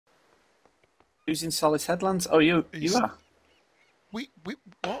Who's in Solace Headlands? Oh, you are. We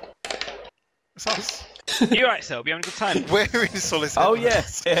what? It's us. You right, Selby? You having a good time? We're in Solace Oh,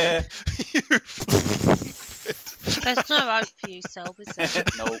 Headlands. yeah. You There's no hope for you, Selb, is there?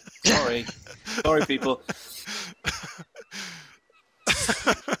 No, sorry. Sorry, people.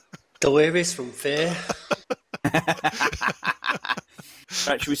 Delirious from fear.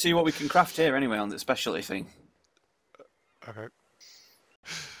 Right, should we see what we can craft here anyway on the specialty thing? Okay.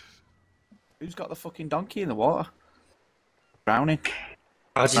 Who's got the fucking donkey in the water? Drowning.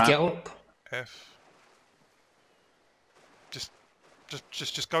 How'd you get up? F.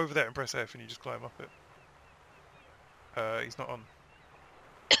 Just go over there and press F and you just climb up it. He's not on.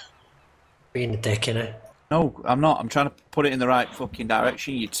 Being a dick, innit? No, I'm not. I'm trying to put it in the right fucking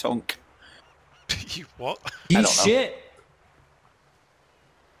direction, you tunk. You what? You don't know. shit!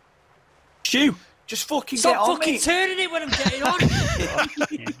 Shoo! Just fucking Stop get on fucking me! turning it when I'm getting on!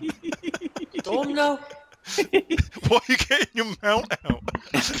 Don't know. Why are you getting your mount out?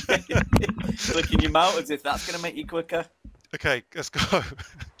 Clicking your mouth as if that's going to make you quicker. Okay, let's go.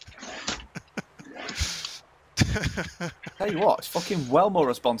 Tell you what, it's fucking well more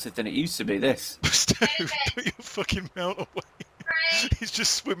responsive than it used to be, this. Steve, put your fucking mount away. He's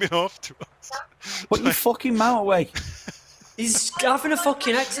just swimming after us. Put your fucking mount away. He's having a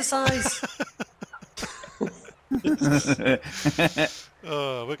fucking exercise.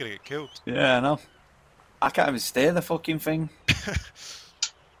 Oh, we're gonna get killed. Yeah, I know. I can't even steer the fucking thing. Do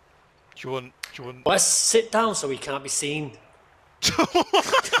you want... Let's sit down so he can't be seen.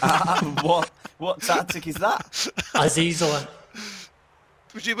 What tactic is that? As easily.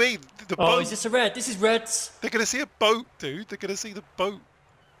 What do you mean? The Oh, boat? is this a red? This is reds. They're gonna see a boat, dude. They're gonna see the boat.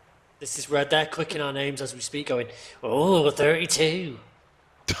 This is red. They're clicking our names as we speak, going, oh, 32.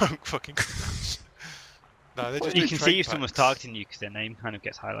 Don't fucking... No, they're just You doing can trade see if someone's packs. targeting you because their name kind of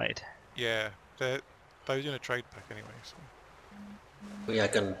gets highlighted. Yeah, they're doing a trade pack anyway. So. We are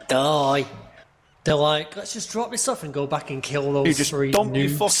gonna die. They're like, let's just drop this off and go back and kill those You just three dump your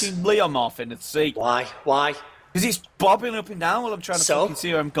noobs. fucking Leomorph in the sea. Why? Why? Because it's bobbing up and down while I'm trying to So? fucking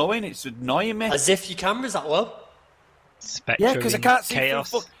see where I'm going. It's annoying me. As if your camera's that low. Spectre Yeah, because I can't see chaos.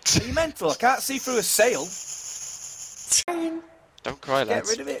 through. Are you mental? I can't see through a sail. Don't cry, Get lads.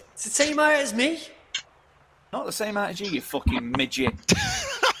 rid of it. It's the same height as me. Not the same height as you fucking midget.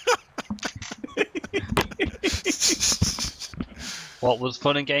 What was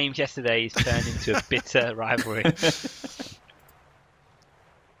fun and games yesterday is turned into a bitter rivalry.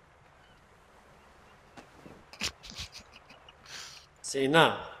 Seeing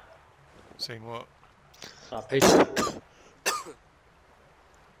that? Seeing what? That picture.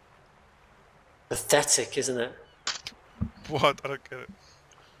 Pathetic, isn't it? What? I don't get it.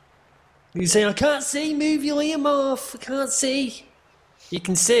 You saying, I can't see, move your Leomorph, I can't see. You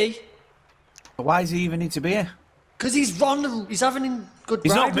can see. Why does he even need to be here? Because he's having a good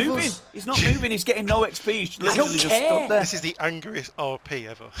He's ride not with moving. us. He's not moving. He's getting no XP. He's I don't literally just care. stood there. This is the angriest RP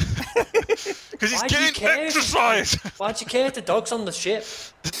ever. Because he's Why do you getting care? exercise! Why'd you care if the dog's on the ship?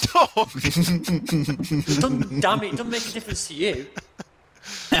 The dog! Damn it, it doesn't make a difference to you.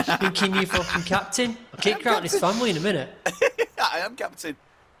 Thinking you fucking captain. I'll kick you out of this family in a minute. I am captain.